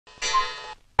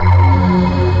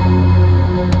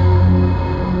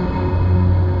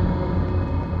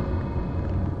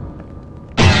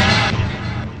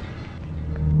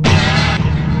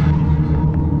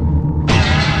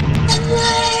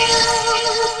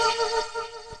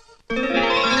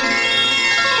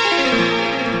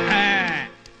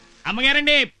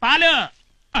ఏమండి పాలు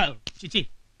చిచి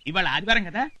ఇవాళ ఆదివారం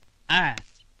కదా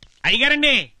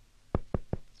అయ్యగారండి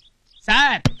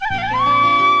sir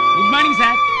good morning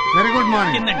sir very good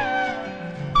morning కిందండి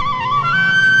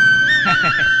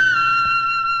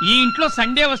ఈ ఇంట్లో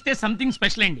సండే వస్తే సంథింగ్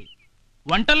స్పెషల్ అండి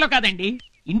వంటల్లో కాదండి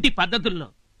ఇంటి పద్ధతుల్లో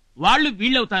వాళ్ళు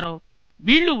వీళ్ళవుతారో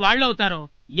వీళ్ళు వాళ్ళు అవుతారో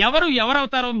ఎవరు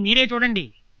ఎవరవుతారో మీరే చూడండి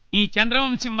ఈ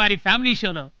చంద్రవంశం వారి ఫ్యామిలీ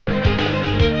షోలో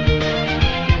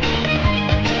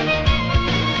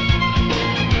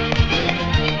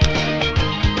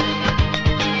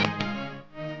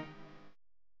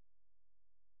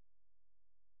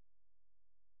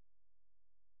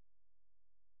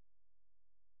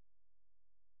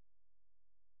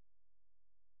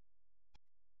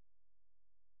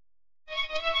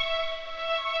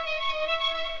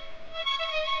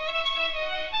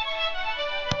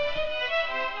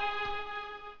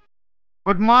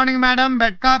good morning madam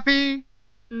bed coffee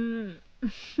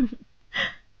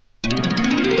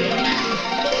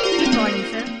good morning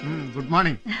sir good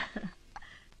morning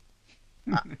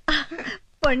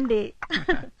పండి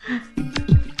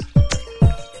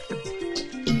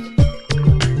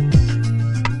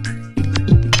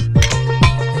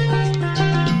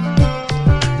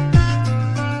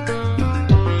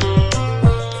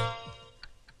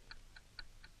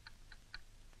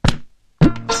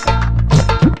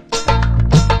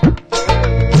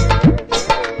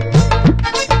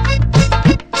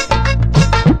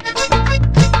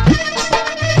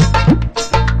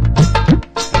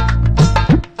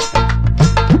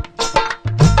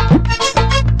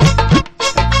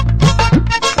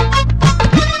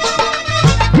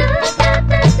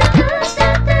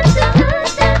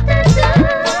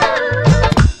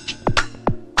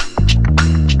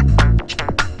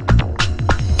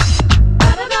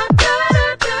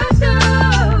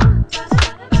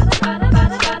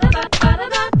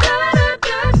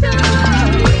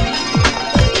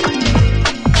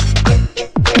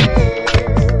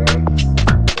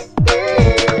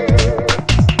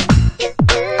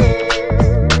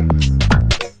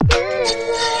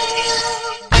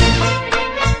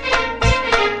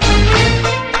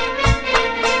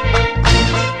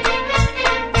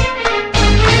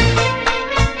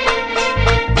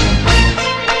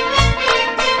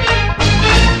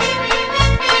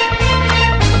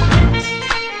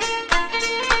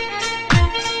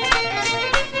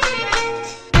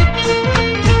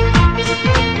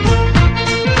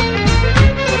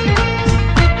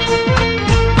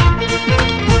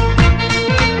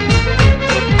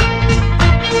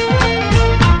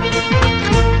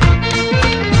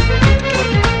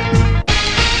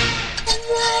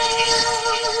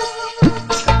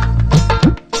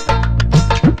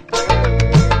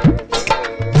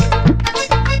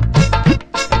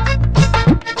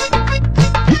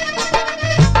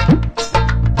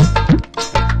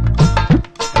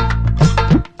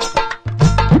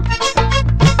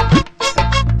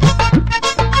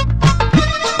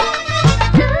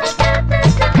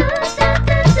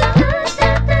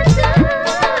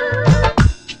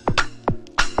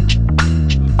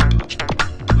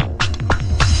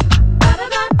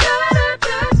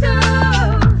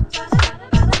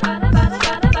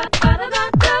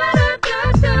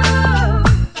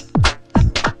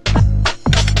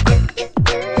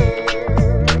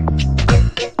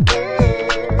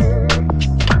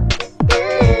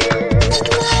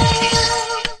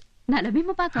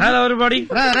హలో ఎవరీబడీ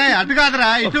అటు కాదురా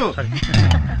ఇటు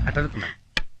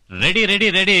ready ready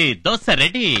ready dosa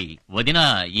ready వదిన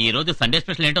ఈ రోజు సండే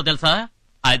స్పెషల్ ఏంటో తెలుసా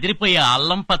అదిరిపోయే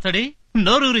అల్లం పచ్చడి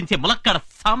నోరూరించే ములక్కడ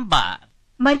సాంబార్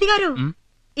మరిది గారు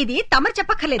ఇది తమరు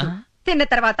చెప్పక్కర్లేదు తిన్న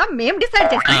తర్వాత మేం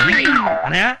డిసైడ్ చేస్తాం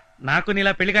అనయ్య నాకు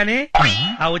నీలా పెళ్లి కానీ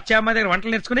ఆ వచ్చే అమ్మాయి దగ్గర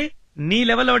వంటలు నేర్చుకుని నీ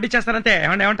లెవెల్లో వడ్డీ చేస్తారంతే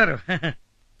ఏమంటారు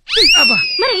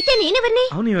మరి అయితే నేనెవరిని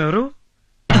అవును ఎవరు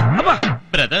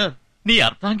బ్రదర్ నీ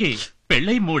అర్థంకి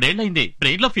పెళ్ళై 3 ఏళ్లైంది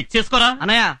బ్రెయిన్ లో ఫిక్స్ చేసుకోరా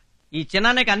అనయ్య ఈ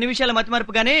చిన్నానికి అన్ని విషయాలు మతి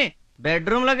మరుపు గానీ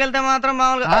బెడ్రూమ్ లోకి వెళ్తే మాత్రం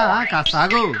మామూలుగా కాస్త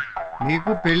ఆగు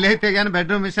నీకు పెళ్లి అయితే గాని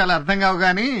బెడ్రూమ్ విషయాలు అర్థం కావు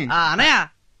గాని అనయ్య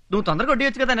నువ్వు తొందరగా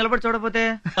వడ్డీ కదా నిలబడి చూడపోతే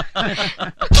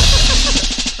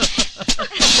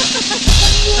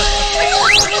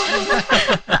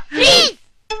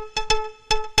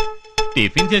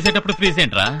టిఫిన్ చేసేటప్పుడు ఫ్రీజ్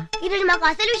ఏంట్రా ఈరోజు మాకు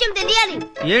అసలు విషయం తెలియాలి.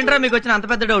 ఏంట్రా మీకు వచ్చిన అంత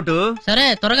పెద్ద డౌట్? సరే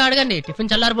త్వరగా అడగండి, టిఫిన్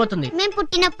చల్లారిపోతుంది. మేము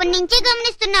పుట్టినప్పటి నుంచే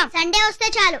గమనిస్తున్నాం, సండే వస్తే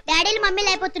చాలు డాడీలు మమ్మీలు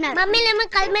అయిపోతున్నారు. మమ్మీలేమో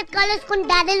కల్ మీద కాలేసుకుని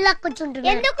డాడీలు లాగా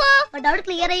కూర్చుంటున్నారు. ఎందుకు? మా డౌట్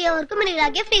క్లియర్ అయ్యే వరకు మనం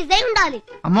ఇలాగే ఫ్రీజ్ అయి ఉండాలి.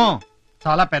 అమ్మో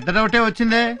చాలా పెద్ద డౌటే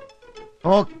వచ్చిందే.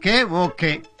 ఓకే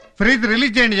ఓకే ఫ్రీజ్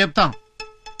రిలీజ్ చేయండి చెప్తాం.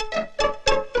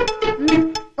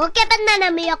 ఓకే పెద్దనా,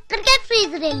 మీ ఒక్కరికే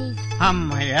ఫ్రీజ్ రిలీజ్.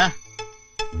 అమ్మయ్యా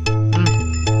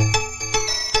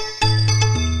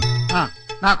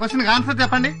నా క్వశ్చన్ ఆన్సర్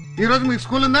చెప్పండి. ఈ రోజు మీకు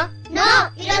స్కూల్ ఉందా? నో,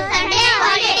 ఈరోజు సండే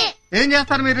హాలిడే. ఏం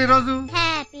చేస్తారు మీరు ఈ రోజు?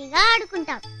 హ్యాపీగా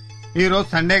ఆడుకుంటాం. ఈ రోజు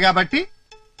సండే కాబట్టి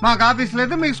మాకు ఆఫీస్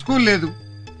లేదు, మీకు స్కూల్ లేదు.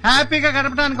 హ్యాపీగా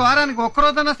గడపడానికి వారానికి ఒక్క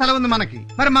రోజైనా సెలవు ఉంది మనకి.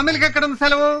 మరి మమ్మీలకి ఎక్కడ ఉంది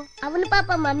సెలవు? అవును పాప,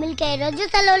 మమ్మీలకి ఈ రోజు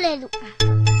సెలవు లేదు.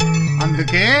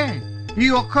 అందుకే ఈ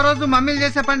ఒక్క రోజు మమ్మీలు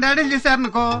చేసే పని డాడీలు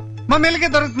చేశారనుకో, మమ్మీలకి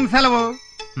దొరుకుతుంది సెలవు.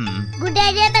 గుడ్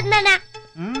ఐడియా పెద్దనా.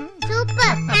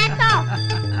 Super. Hats off.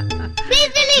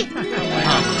 Please release.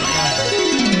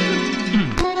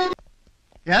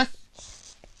 yes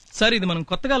sir, ఇది మనం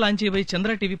కొత్తగా లాంచ్ చేయబోయే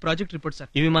చంద్ర టీవీ ప్రాజెక్ట్ రిపోర్ట్ సార్.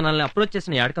 ఇవి మనల్ని అప్రోచ్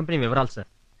చేసిన యాడ్ కంపెనీ వివరాలు సార్.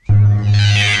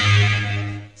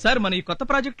 సార్, మన ఈ కొత్త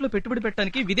ప్రాజెక్ట్ లో పెట్టుబడి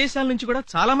పెట్టడానికి విదేశాల నుంచి కూడా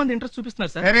చాలా మంది ఇంట్రెస్ట్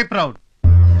చూపిస్తున్నారు సార్. Very proud.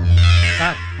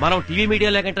 సార్, మనం టీవీ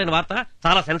మీడియాలో కంటే వార్త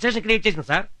చాలా సెన్సేషన్ క్రియేట్ చేసింది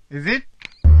సార్. Is it?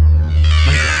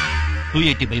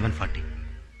 280/140.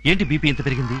 ఏంటి బీపీ ఎంత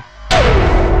పెరిగింది?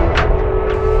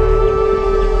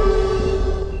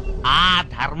 ఆ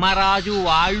ధర్మరాజు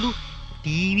వాళ్ళు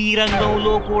టీవీ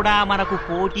రంగంలో కూడా మనకు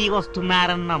పోటీ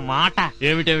వస్తున్నారన్న మాట.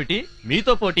 ఏమిటేమిటి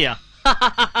మీతో పోటీయా?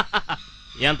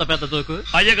 ఎంత పెద్ద దూకు!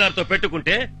 అయ్యగారితో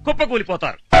పెట్టుకుంటే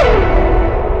కుప్పకూలిపోతారు.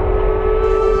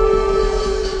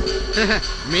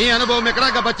 మీ అనుభవం ఎక్కడ,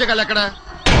 బచ్చగాళ్ళు ఎక్కడ?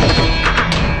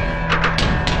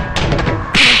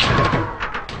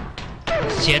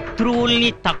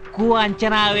 శత్రువుల్ని తక్కువ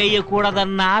అంచనా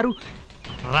వేయకూడదన్నారు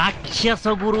రాక్షస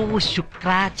గురువు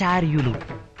శుక్రాచార్యులు.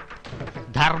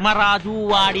 ధర్మరాజు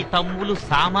వాడి తమ్ములు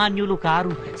సామాన్యులు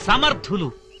కారు, సమర్థులు.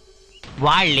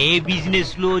 వాళ్లే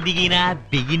బిజినెస్ లో దిగినా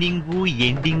బిగినింగు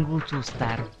ఎండింగు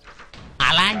చూస్తారు.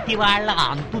 అలాంటి వాళ్ళ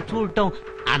అంతు చూడటం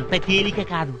అంత తేలిక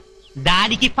కాదు.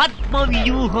 దానికి పద్మ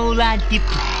వ్యూహం లాంటి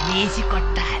ప్లానేసి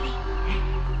కొట్టాలి.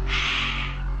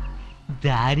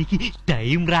 దానికి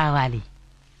టైం రావాలి.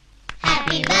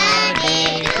 Happy birthday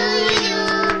to you.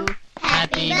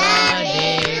 Happy birthday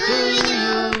to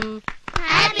you.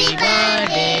 Happy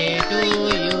birthday to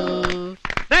you.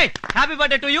 Happy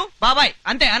birthday to you బాబాయ్.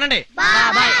 అంతే అనండి.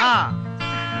 బాబాయ్.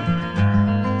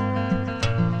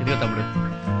 ఇదిగో తమ్ముడు.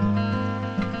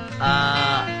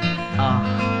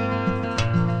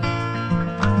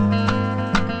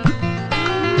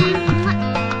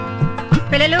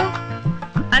 పిల్లలు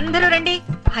అందరూ రండి.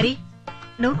 హరి,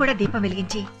 నువ్వు కూడా దీపం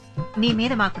వెలిగించి నీ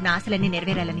మీద మాకున్న ఆశలన్నీ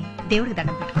నెరవేరాలని దేవుడికి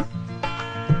దండం పెట్టుకో.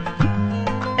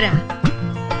 రా,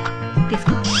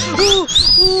 తీసుకో.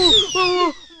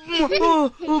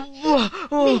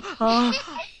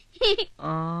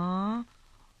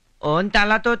 ఓన్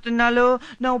తల తోతున్నాలు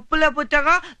నా ఉప్పుల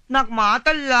పుచ్చగా నాకు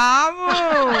మాటలు లావు.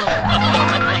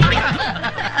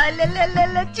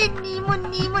 చిన్ని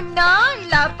మున్ని మున్నా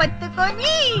ఇలా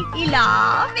పట్టుకొని ఇలా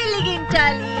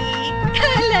వెలిగించాలి.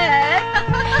 కలర్.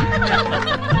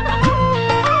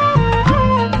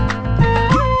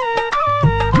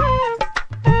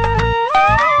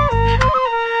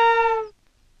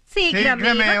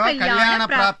 శీఘ్రమేవ కళ్యాణ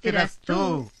ప్రాప్తిరస్తు.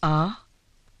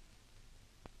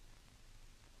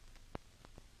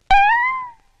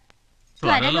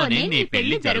 త్వరలోనే నీ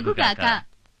పెళ్లి జరుగుగాక.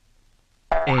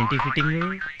 ఏంటి ఫిట్టింగ్?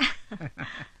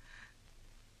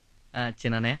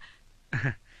 చిన్ననే,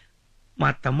 మా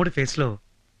తమ్ముడి ఫేస్ లో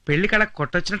పెళ్లి కళ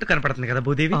కొట్టొచ్చినట్టు కనపడుతుంది కదా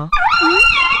భూదేవి.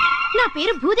 నా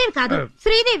పేరు భూదేవి కాదు,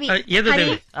 శ్రీదేవి. ఏదో హరి,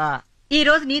 దేవి. ఈ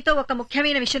రోజు నీతో ఒక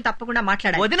ముఖ్యమైన విషయం తప్పకుండా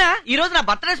మాట్లాడాలి. వదినా, ఈ రోజు నా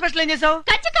బర్త్డే స్పెషల్ ఏం చేసావు?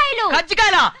 కజ్జికాయలు.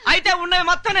 కజ్జికాయలా? అయితే ఉన్నవి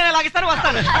మొత్తం నేను లాగిస్తాను,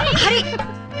 వస్తాను. హరి,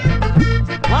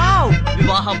 వావ్,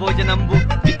 వివాహ భోజనంబు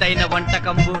వితైన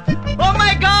వంటకంబు. ఓ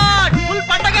మై గాడ్, ఫుల్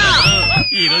పండగ.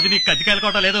 ఈ రోజు నీకు కజ్జికాయలు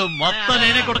కొట్ట లేదు, మొత్తం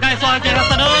నేనే కుడకాయ స్వాగతం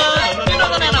చేస్తాను.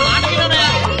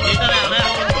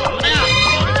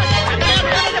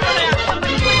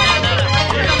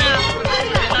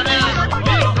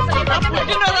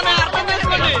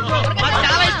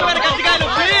 చాలా ఇష్టమైన కజ్జికాయలు,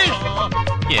 ప్లీజ్.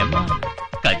 ఏమ్మా,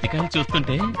 కజ్జికాయలు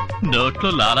చూస్తుంటే నోట్లో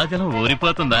లాలాజలం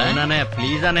ఊరిపోతుందా? అవునన్నయ్య,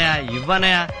 ప్లీజ్ అన్నయ్య,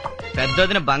 ఇవ్వన్నయ్య.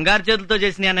 పెద్దదిన బంగారు చేతులతో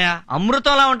చేసిన అన్నయ్య,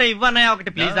 అమృతంలా ఉంటాయి, ఇవ్వన్నయ్య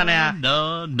ఒకటి ప్లీజ్ అన్నయ్య. No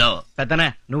no.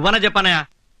 పెద్దనయ్య, నువ్వన్నా చెప్పన్నయ్య.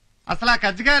 అసలు ఆ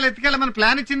కజ్జికాయలు ఎత్తుకెళ్ళమని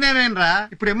ప్లాన్ ఇచ్చిందేనేనరా?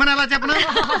 ఇప్పుడు ఇమ్మని ఎలా చెప్పను?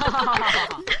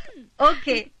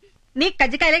 ఓకే, నీకు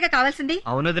కజ్జికాయలేగా కావాల్సింది.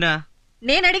 అవునదినా,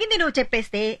 నేను అడిగింది నువ్వు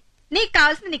చెప్పేస్తే నీకు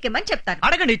కావాల్సింది నీకేమని చెప్తాను.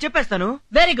 అడగండి, చెప్పేస్తాను.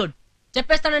 Very good.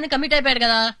 చెప్పేస్తానని కమిట్ అయిపోయాడు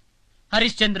కదా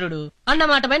హరిశ్చంద్రుడు. అన్న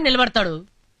మాట పైన నిలబడతాడు.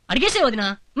 అడిగేసే వదినా,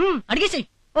 అడిగేసే.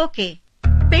 ఓకే,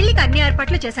 పెళ్లికి అన్ని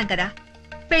ఏర్పాట్లు చేశాం కదా,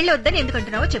 పెళ్లి వద్దని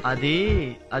ఎందుకంటున్నావో చెప్పు.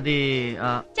 అది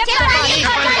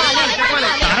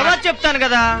తర్వాత చెప్తాను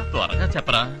కదా. త్వరగా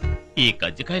చెప్పరా, ఈ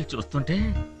కజ్జికాయలు చూస్తుంటే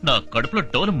నా కడుపులో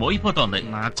డోలు మోగిపోతోంది.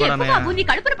 నాకు కూడా అన్నయ్య. నీ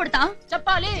కడుపున పడతా.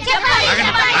 చెప్పాలి.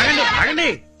 ఆగండి.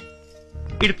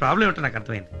 వీడి ప్రాబ్లం ఏంటో నాకు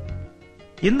అర్థమైంది.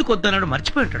 ఎందుకు వద్దన్నాడు,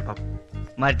 మర్చిపోయి ఉంటాడు పాపం.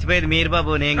 మర్చిపోయేది మీరు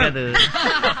బాబు, నేను కాదు.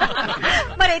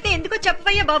 మరైతే ఎందుకో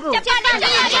చెప్పవయ్యా బాబు.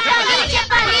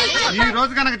 ఈ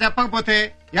రోజు కనుక చెప్పకపోతే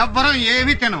ఎవ్వరం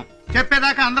ఏమీ తినం.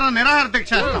 చెప్పేదాకా అందరం నిరాహార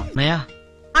దీక్ష చేస్తాం. నయా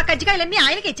ఆ కజ్జికాయలన్నీ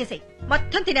ఆయనకి ఇచ్చేసాయి,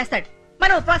 మొత్తం తినేస్తాడు.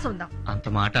 మనం ఉపవాసం ఉందాం. అంత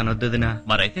మాట అనొద్దుదినా.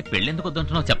 మరైతే పెళ్ళెందుకు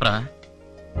వద్దంటున్నావు చెప్పరా?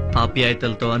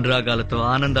 ఆప్యాయతలతో, అనురాగాలతో,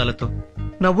 ఆనందాలతో,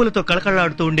 నవ్వులతో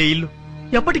కళకళలాడుతూ ఉండే ఇల్లు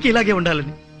ఎప్పటికీ ఇలాగే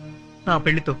ఉండాలని, నా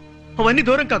పెళ్లితో అవన్నీ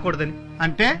దూరం కాకూడదని.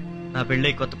 అంటే నా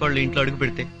పెళ్ళై కొత్త కోళ్ళు ఇంట్లో అడుగు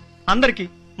పెడితే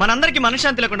మనందరికీ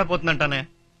మనశ్శాంతి లేకుండా పోతుందంటానే.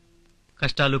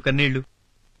 కష్టాలు, కన్నీళ్లు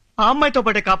ఆ అమ్మాయితో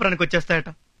పాటే కాపురానికి వచ్చేస్తాయట.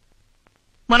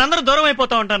 మనందరూ దూరం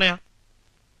అయిపోతా ఉంటానయ్యా.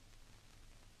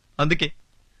 అందుకే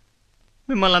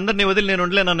మిమ్మల్ని అందరినీ వదిలి నేను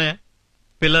ఉండలేనన్నయ్య.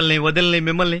 పిల్లల్ని వదిలిని,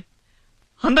 మిమ్మల్ని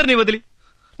అందరినీ వదిలి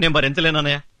నేను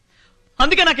భరించలేనన్నయ్య.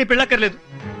 అందుకే నాకు ఈ పెళ్ళక్కర్లేదు.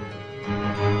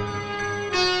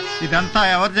 ఇదంతా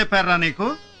ఎవరు చెప్పారా నీకు?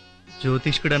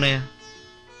 జ్యోతిష్కుడనయ్య.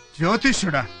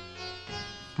 జ్యోతిష్యుడా?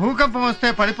 భూకంపం వస్తే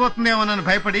పడిపోతుందేమోనని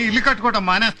భయపడి ఇల్లు కట్టుకోవడం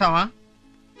మానేస్తావా?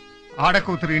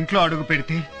 ఆడకూతురు ఇంట్లో అడుగు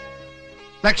పెడితే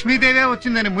లక్ష్మీదేవే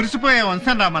వచ్చిందని మురిసిపోయే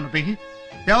వంశం రా మనది.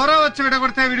 ఎవరో వచ్చి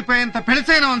విడగొడితే విడిపోయేంత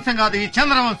పెళసైన వంశం కాదు ఈ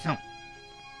చంద్రవంశం.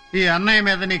 ఈ అన్నయ్య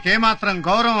మీద నీకేమాత్రం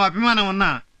గౌరవం, అభిమానం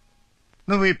ఉన్నా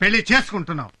నువ్వు ఈ పెళ్లి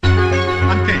చేసుకుంటున్నావు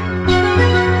అంతే.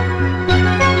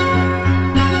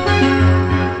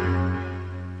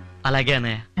 అలాగే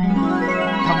అన్నయ్య.